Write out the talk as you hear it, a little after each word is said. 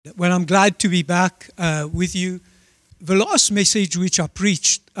Well, I'm glad to be back with you. The last message which I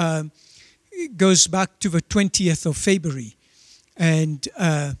preached goes back to the 20th of February. And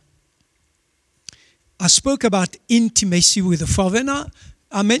I spoke about intimacy with the Father. And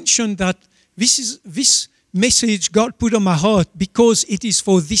I mentioned that this message God put on my heart because it is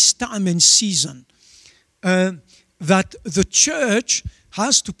for this time and season. That the church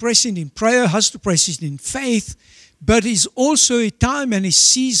has to press in prayer, has to press in faith, but is also a time and a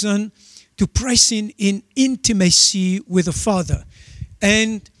season to press in intimacy with the Father.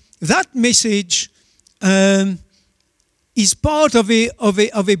 And that message is part of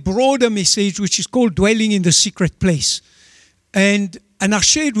a broader message which is called dwelling in the secret place. And I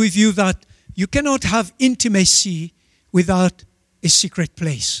shared with you that you cannot have intimacy without a secret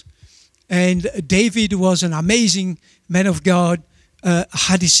place. And David was an amazing man of God,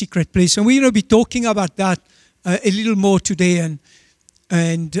 had a secret place. And we're going to be talking about that a little more today.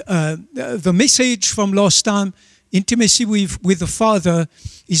 And the message from last time, intimacy with the Father,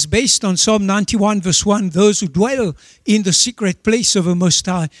 is based on Psalm 91 verse 1. Those who dwell in the secret place of the Most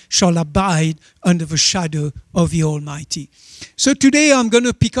High shall abide under the shadow of the Almighty. So today I'm going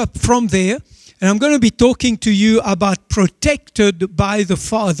to pick up from there, and I'm going to be talking to you about protected by the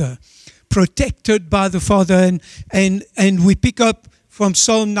Father. Protected by the Father. And we pick up from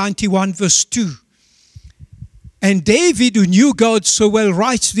Psalm 91 verse 2. And David, who knew God so well,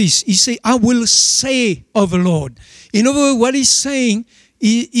 writes this. He says, I will say of the Lord. In other words, what he's saying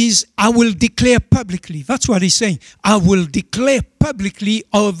is, I will declare publicly. That's what he's saying. I will declare publicly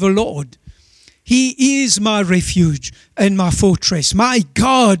of the Lord. He is my refuge and my fortress. My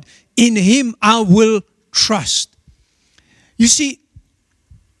God, in him I will trust. You see,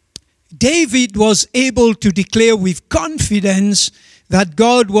 David was able to declare with confidence that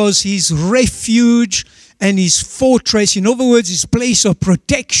God was his refuge and his fortress, in other words, his place of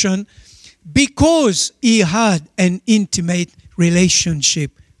protection, because he had an intimate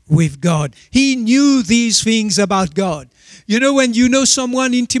relationship with God. He knew these things about God. You know, when you know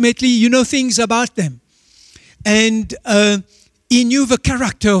someone intimately, you know things about them. And he knew the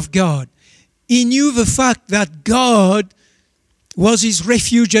character of God. He knew the fact that God was his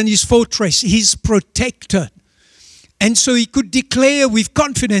refuge and his fortress, his protector. And so he could declare with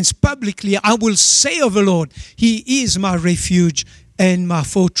confidence publicly, I will say of the Lord, he is my refuge and my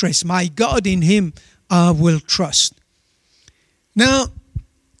fortress. My God, in him I will trust. Now,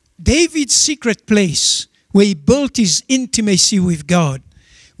 David's secret place where he built his intimacy with God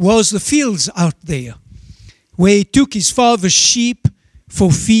was the fields out there, where he took his father's sheep for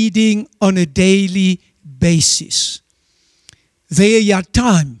feeding on a daily basis. There he had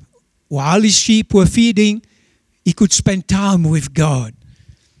time. While his sheep were feeding, he could spend time with God.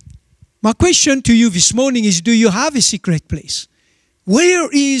 My question to you this morning is, do you have a secret place? Where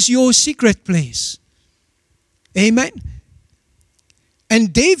is your secret place? Amen.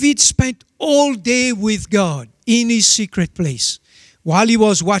 And David spent all day with God in his secret place while he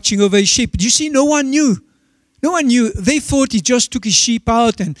was watching over his sheep. You see, no one knew. No one knew. They thought he just took his sheep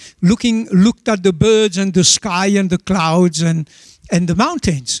out and looked at the birds and the sky and the clouds and the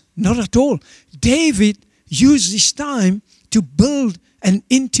mountains. Not at all. David used this time to build an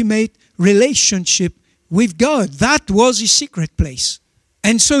intimate relationship with God. That was his secret place.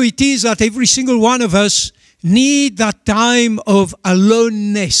 And so it is that every single one of us need that time of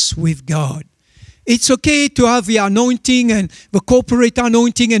aloneness with God. It's okay to have the anointing and the corporate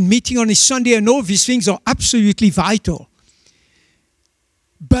anointing and meeting on a Sunday, and all these things are absolutely vital.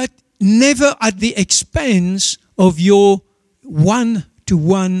 But never at the expense of your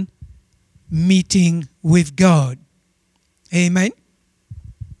one-to-one meeting with God. Amen?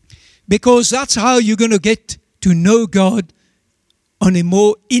 Because that's how you're going to get to know God on a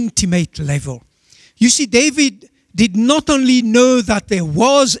more intimate level. You see, David did not only know that there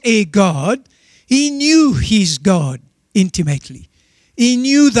was a God, he knew his God intimately. He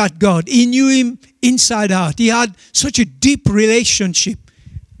knew that God. He knew him inside out. He had such a deep relationship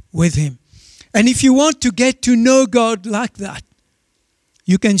with him. And if you want to get to know God like that,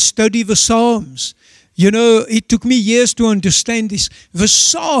 you can study the Psalms. You know, it took me years to understand this. The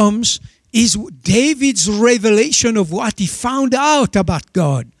Psalms is David's revelation of what he found out about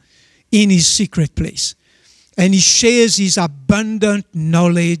God in his secret place. And he shares his abundant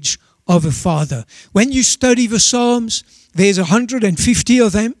knowledge of the Father. When you study the Psalms, there's 150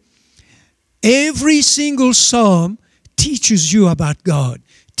 of them. Every single Psalm teaches you about God,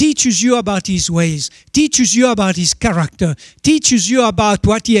 teaches you about his ways, teaches you about his character, teaches you about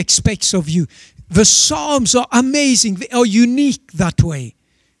what he expects of you. The Psalms are amazing. They are unique that way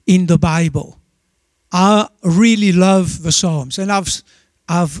in the Bible. I really love the Psalms, and I've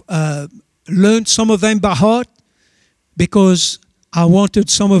I've learned some of them by heart because I wanted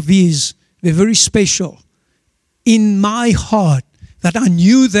some of these. They're very special in my heart, that I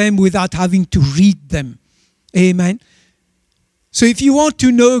knew them without having to read them. Amen. So if you want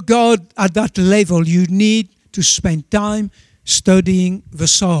to know God at that level, you need to spend time studying the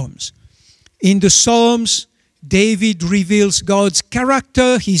Psalms. In the Psalms, David reveals God's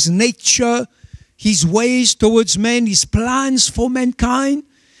character, his nature, his ways towards men, his plans for mankind,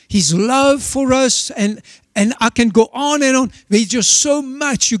 his love for us, and I can go on and on. There's just so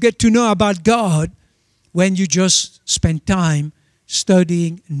much you get to know about God when you just spend time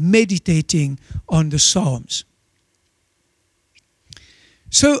studying and meditating on the Psalms.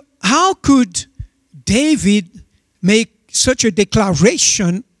 So how could David make such a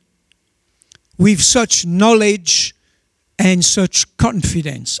declaration with such knowledge and such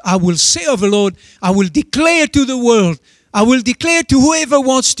confidence? I will say of the Lord, I will declare to the world, I will declare to whoever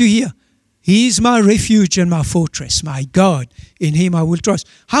wants to hear, He is my refuge and my fortress, my God. In Him I will trust.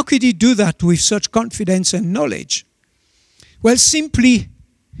 How could he do that with such confidence and knowledge? Well, simply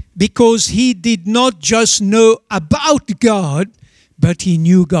because he did not just know about God, but he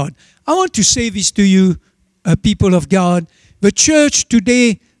knew God. I want to say this to you, people of God. The church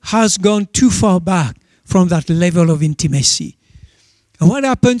today has gone too far back from that level of intimacy. And what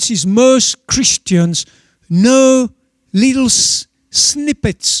happens is most Christians know little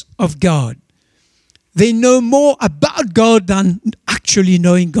snippets of God. They know more about God than actually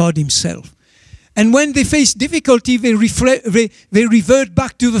knowing God Himself. And when they face difficulty, they revert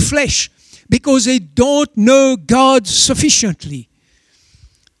back to the flesh because they don't know God sufficiently.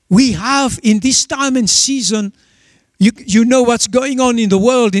 We have in this time and season, you know what's going on in the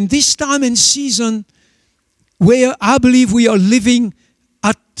world, in this time and season where I believe we are living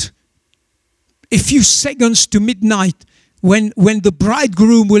at a few seconds to midnight when the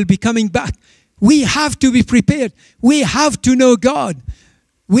bridegroom will be coming back. We have to be prepared. We have to know God.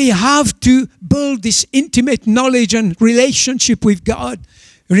 We have to build this intimate knowledge and relationship with God.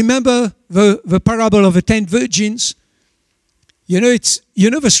 Remember the parable of the 10 virgins?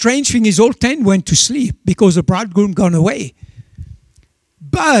 The strange thing is all 10 went to sleep because the bridegroom gone away.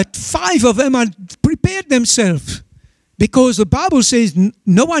 But 5 of them had prepared themselves because the Bible says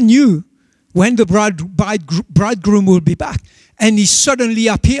no one knew when the bridegroom will be back. And he suddenly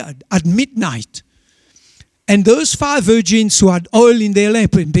appeared at midnight. And those 5 virgins who had oil in their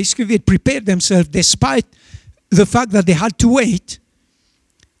lamp, and basically they had prepared themselves despite the fact that they had to wait,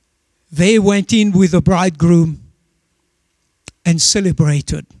 they went in with the bridegroom and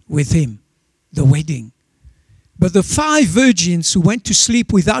celebrated with him the wedding. But the 5 virgins who went to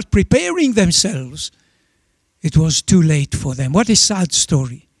sleep without preparing themselves, it was too late for them. What a sad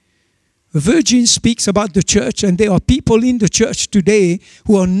story. The virgin speaks about the church, and there are people in the church today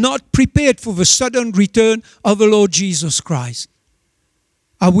who are not prepared for the sudden return of the Lord Jesus Christ.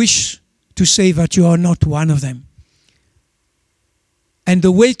 I wish to say that you are not one of them. And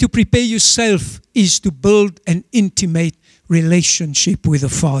the way to prepare yourself is to build an intimate relationship with the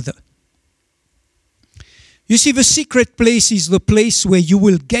Father. You see, the secret place is the place where you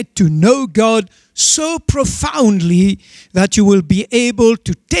will get to know God so profoundly that you will be able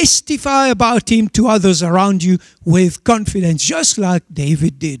to testify about Him to others around you with confidence, just like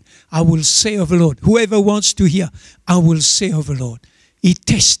David did. I will say of the Lord. Whoever wants to hear, I will say of the Lord. He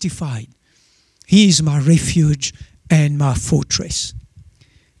testified. He is my refuge and my fortress.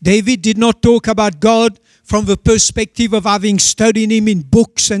 David did not talk about God from the perspective of having studied Him in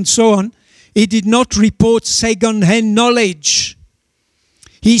books and so on. He did not report second-hand knowledge.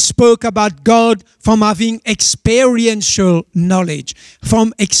 He spoke about God from having experiential knowledge,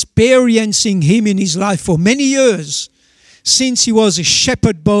 from experiencing Him in his life for many years, since he was a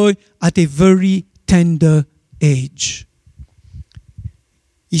shepherd boy at a very tender age.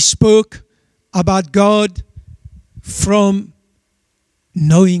 He spoke about God from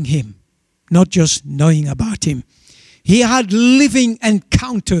knowing Him, not just knowing about Him. He had living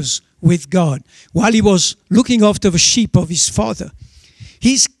encounters with God while he was looking after the sheep of his father.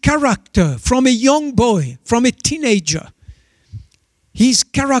 His character from a young boy, from a teenager, his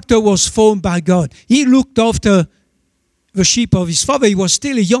character was formed by God. He looked after the sheep of his father. He was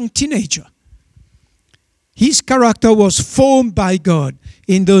still a young teenager. His character was formed by God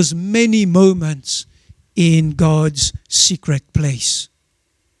in those many moments in God's secret place.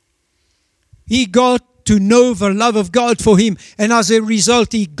 He got to know the love of God for him, and as a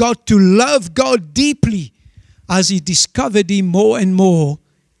result, he got to love God deeply as he discovered Him more and more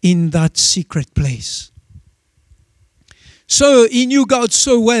in that secret place. So he knew God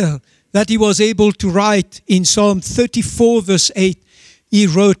so well that he was able to write in Psalm 34 verse 8, he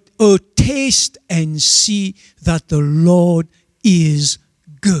wrote, "Oh, taste and see that the Lord is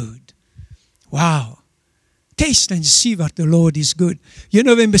good." Wow. Taste and see that the Lord is good. You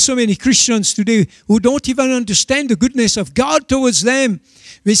know, there are so many Christians today who don't even understand the goodness of God towards them.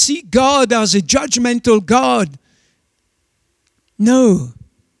 They see God as a judgmental God. No.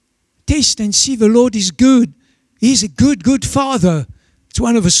 Taste and see the Lord is good. He's a good, good Father. It's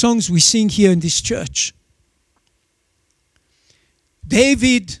one of the songs we sing here in this church.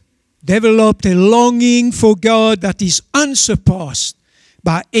 David developed a longing for God that is unsurpassed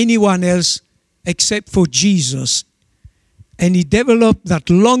by anyone else except for Jesus. And he developed that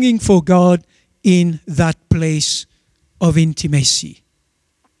longing for God in that place of intimacy.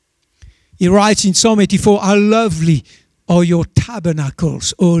 He writes in Psalm 84, "How lovely are your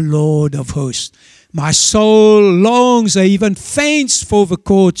tabernacles, O Lord of hosts. My soul longs or even faints for the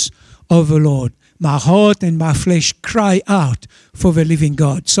courts of the Lord. My heart and my flesh cry out for the living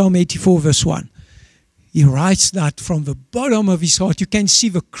God." Psalm 84 verse 1. He writes that from the bottom of his heart. You can see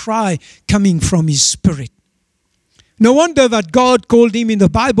the cry coming from his spirit. No wonder that God called him in the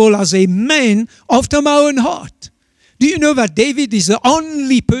Bible as a man after my own heart. Do you know that David is the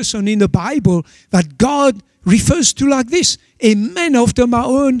only person in the Bible that God refers to like this? A man after my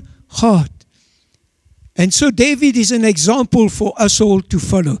own heart. And so David is an example for us all to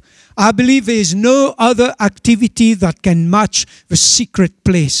follow. I believe there is no other activity that can match the secret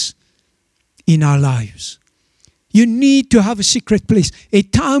place in our lives. You need to have a secret place, a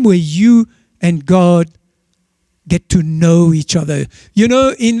time where you and God get to know each other. You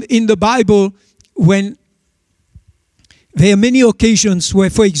know, in the Bible, when there are many occasions where,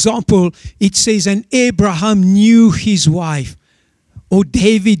 for example, it says, "And Abraham knew his wife," or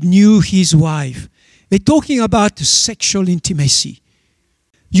David knew his wife. They're talking about sexual intimacy.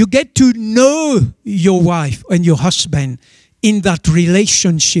 You get to know your wife and your husband in that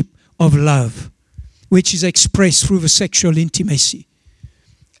relationship of love, which is expressed through the sexual intimacy.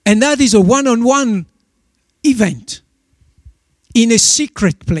 And that is a one-on-one event in a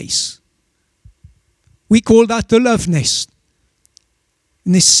secret place. We call that the love nest,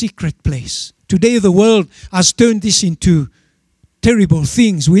 in a secret place. Today the world has turned this into terrible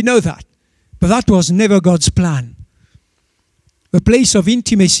things. We know that. But that was never God's plan. The place of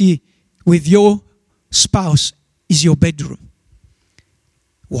intimacy with your spouse is your bedroom.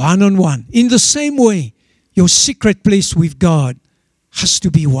 One-on-one. In the same way, your secret place with God has to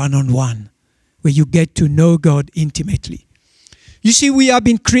be one-on-one, where you get to know God intimately. You see, we have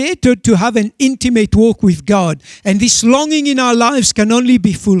been created to have an intimate walk with God, and this longing in our lives can only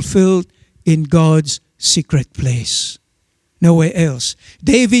be fulfilled in God's secret place. Nowhere else.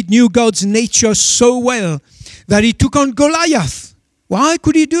 David knew God's nature so well that he took on Goliath. Why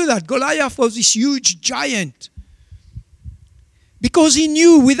could he do that? Goliath was this huge giant. Because he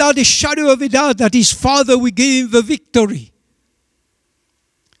knew without a shadow of a doubt that his father would give him the victory.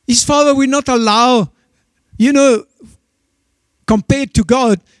 His father would not allow, compared to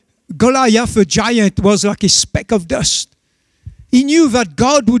God, Goliath, the giant, was like a speck of dust. He knew that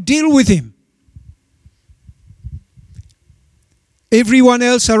God would deal with him. Everyone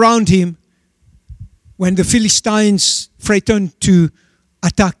else around him, when the Philistines threatened to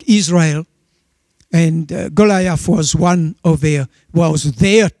attack Israel, and Goliath was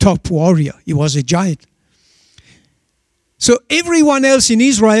their top warrior. He was a giant. So everyone else in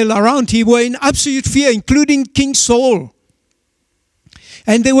Israel around him were in absolute fear, including King Saul.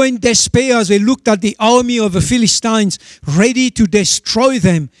 And they were in despair as they looked at the army of the Philistines, ready to destroy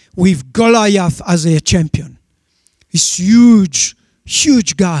them with Goliath as their champion. This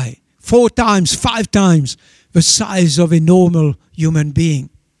huge guy, 4 times, 5 times the size of a normal human being.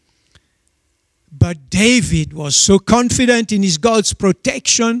 But David was so confident in his God's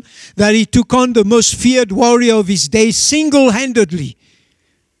protection that he took on the most feared warrior of his day single-handedly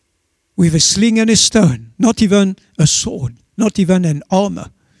with a sling and a stone, not even a sword, not even an armor.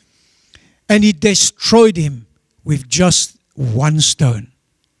 And he destroyed him with just 1 stone.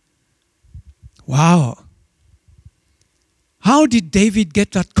 Wow. How did David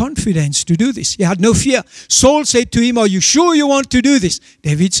get that confidence to do this? He had no fear. Saul said to him, "Are you sure you want to do this?"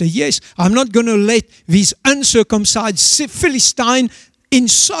 David said, "Yes, I'm not going to let these uncircumcised Philistines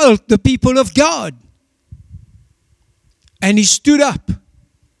insult the people of God." And he stood up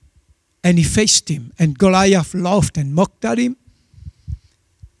and he faced him. And Goliath laughed and mocked at him.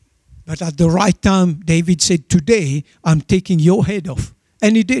 But at the right time, David said, "Today, I'm taking your head off."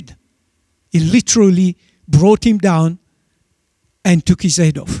 And he did. He literally brought him down and took his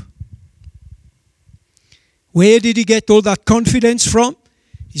head off. Where did he get all that confidence from?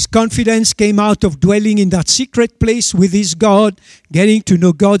 His confidence came out of dwelling in that secret place with his God, getting to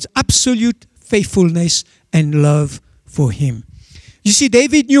know God's absolute faithfulness and love for him. You see,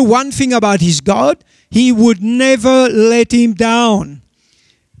 David knew one thing about his God. He would never let him down.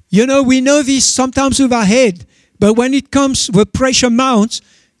 You know, we know this sometimes with our head, but when it comes, the pressure mounts,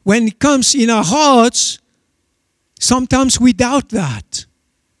 when it comes in our hearts, sometimes we doubt that.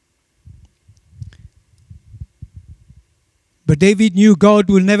 But David knew God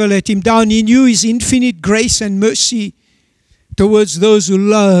will never let him down. He knew his infinite grace and mercy towards those who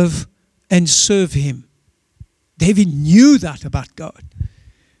love and serve him. David knew that about God.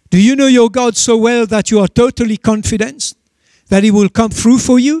 Do you know your God so well that you are totally confident that he will come through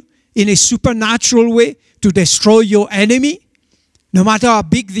for you in a supernatural way to destroy your enemy, no matter how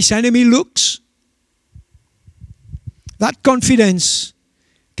big this enemy looks? That confidence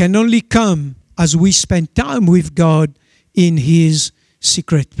can only come as we spend time with God in his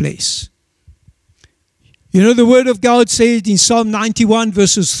secret place. You know, the word of God says in Psalm 91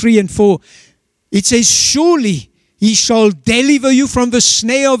 verses 3 and 4, it says, surely he shall deliver you from the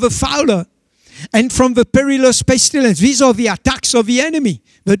snare of the fowler and from the perilous pestilence. These are the attacks of the enemy,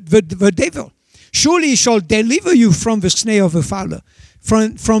 the devil. Surely he shall deliver you from the snare of the fowler,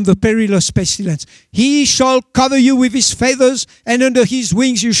 from the perilous pestilence. He shall cover you with his feathers, and under his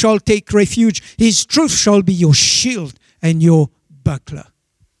wings you shall take refuge. His truth shall be your shield and your buckler.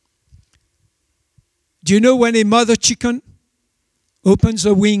 Do you know when a mother chicken opens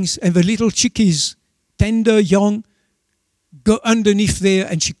her wings and the little chickies, tender, young, go underneath there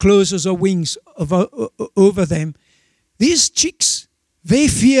and she closes her wings over them? These chicks, they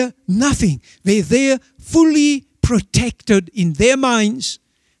fear nothing. They're there fully protected in their minds.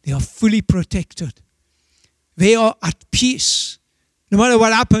 They are fully protected. They are at peace. No matter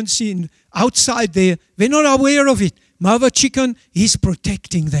what happens outside there, they're not aware of it. Mother chicken is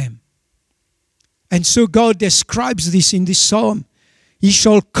protecting them. And so God describes this in this psalm. He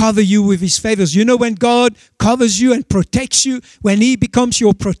shall cover you with his feathers. You know, when God covers you and protects you, when he becomes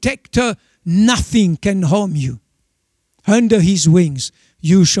your protector, nothing can harm you. Under his wings,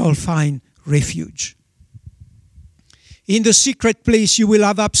 you shall find refuge. In the secret place, you will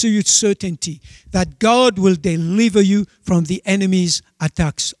have absolute certainty that God will deliver you from the enemy's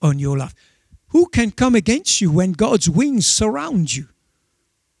attacks on your life. Who can come against you when God's wings surround you?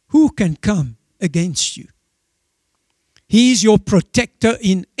 Who can come against you? He is your protector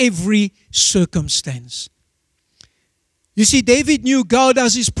in every circumstance. You see, David knew God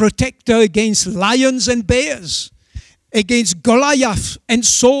as his protector against lions and bears, against Goliath and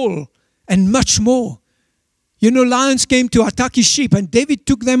Saul, and much more. You know, lions came to attack his sheep, and David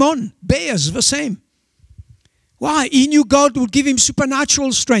took them on. Bears, the same. Why? He knew God would give him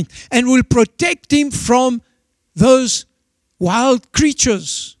supernatural strength and will protect him from those wild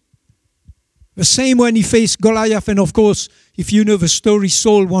creatures. The same when he faced Goliath, and of course, if you know the story,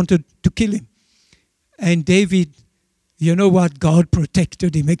 Saul wanted to kill him. And David, you know what? God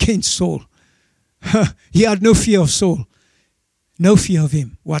protected him against Saul. He had no fear of Saul. No fear of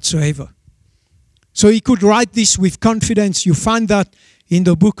him whatsoever. So he could write this with confidence. You find that in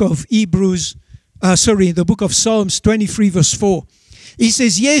the book of in the book of Psalms 23 verse 4. He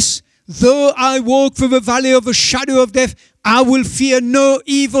says, yes, though I walk through the valley of the shadow of death, I will fear no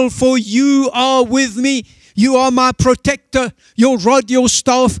evil, for you are with me. You are my protector. Your rod, your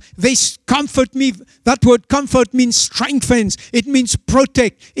staff, they comfort me. That word comfort means strengthens. It means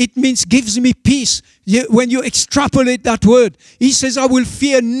protect. It means gives me peace. When you extrapolate that word, he says, I will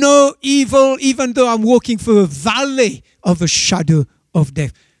fear no evil, even though I'm walking through a valley of the shadow of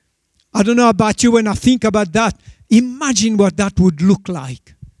death. I don't know about you, when I think about that, imagine what that would look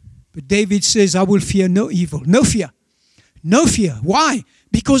like. But David says, I will fear no evil. No fear. No fear. Why?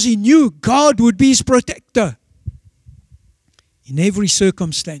 Because he knew God would be his protector in every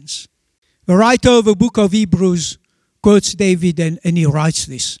circumstance. The writer of the book of Hebrews quotes David and he writes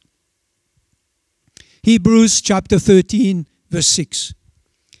this. Hebrews chapter 13 verse 6.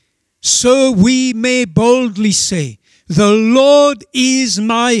 So we may boldly say, the Lord is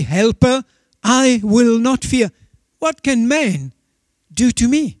my helper, I will not fear. What can man do to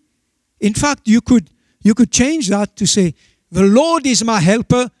me? In fact, you could change that to say, the Lord is my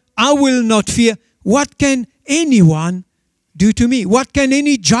helper, I will not fear. What can anyone do to me? What can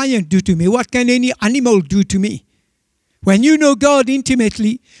any giant do to me? What can any animal do to me? When you know God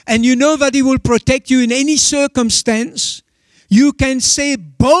intimately and you know that he will protect you in any circumstance, you can say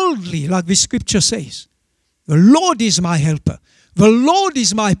boldly, like the scripture says, the Lord is my helper. The Lord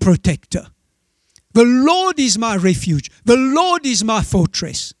is my protector. The Lord is my refuge. The Lord is my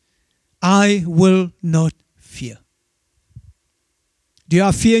fortress. I will not fear. Do you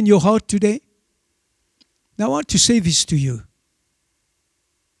have fear in your heart today? Now I want to say this to you.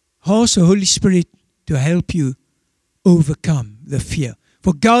 Ask the Holy Spirit to help you overcome the fear.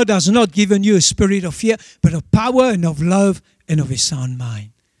 For God has not given you a spirit of fear, but of power and of love and of a sound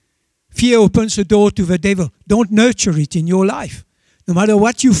mind. Fear opens the door to the devil. Don't nurture it in your life. No matter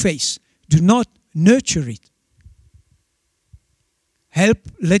what you face, do not nurture it.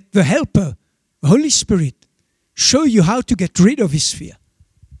 Let the helper, the Holy Spirit, show you how to get rid of this fear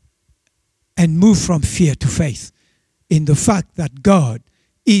and move from fear to faith in the fact that God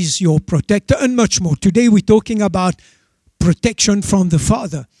is your protector and much more. Today we're talking about protection from the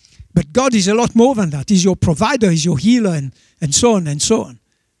Father. But God is a lot more than that. He's your provider, He's your healer, and so on and so on.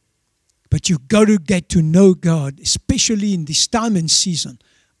 But you've got to get to know God, especially in this time and season,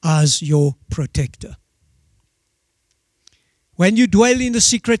 as your protector. When you dwell in the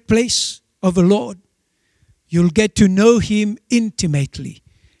secret place of the Lord, you'll get to know Him intimately,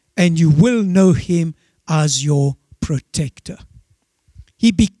 and you will know Him as your protector.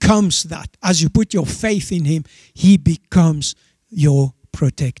 He becomes that. As you put your faith in Him, He becomes your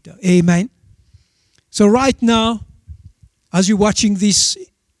protector. Amen. So right now, as you're watching this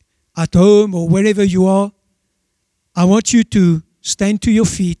at home or wherever you are, I want you to stand to your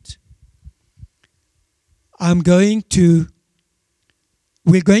feet. We're going to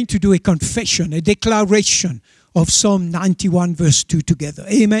do a confession, a declaration of Psalm 91 verse 2 together.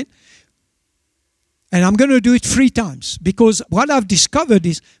 Amen. And I'm going to do it 3 times, because what I've discovered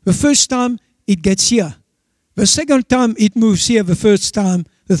is the first time it gets here. The second time it moves here. The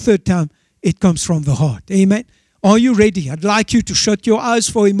third time it comes from the heart. Amen. Are you ready? I'd like you to shut your eyes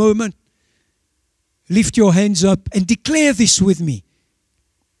for a moment. Lift your hands up and declare this with me.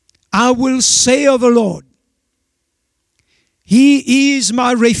 I will say of the Lord, He is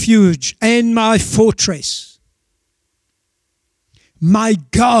my refuge and my fortress. My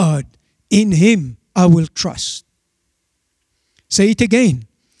God, in Him I will trust. Say it again.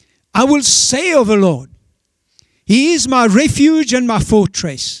 I will say of the Lord, He is my refuge and my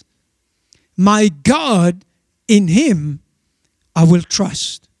fortress. My God, in Him I will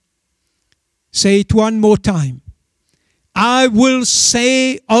trust. Say it one more time. I will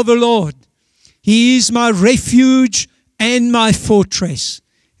say of the Lord, He is my refuge and my fortress.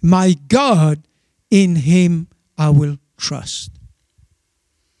 My God, in Him I will trust.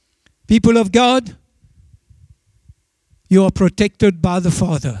 People of God, you are protected by the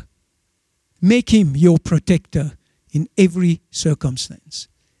Father. Make Him your protector in every circumstance.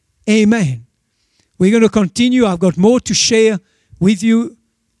 Amen. We're going to continue. I've got more to share with you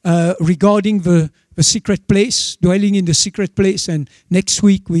regarding the secret place, dwelling in the secret place. And next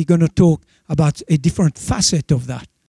week we're going to talk about a different facet of that.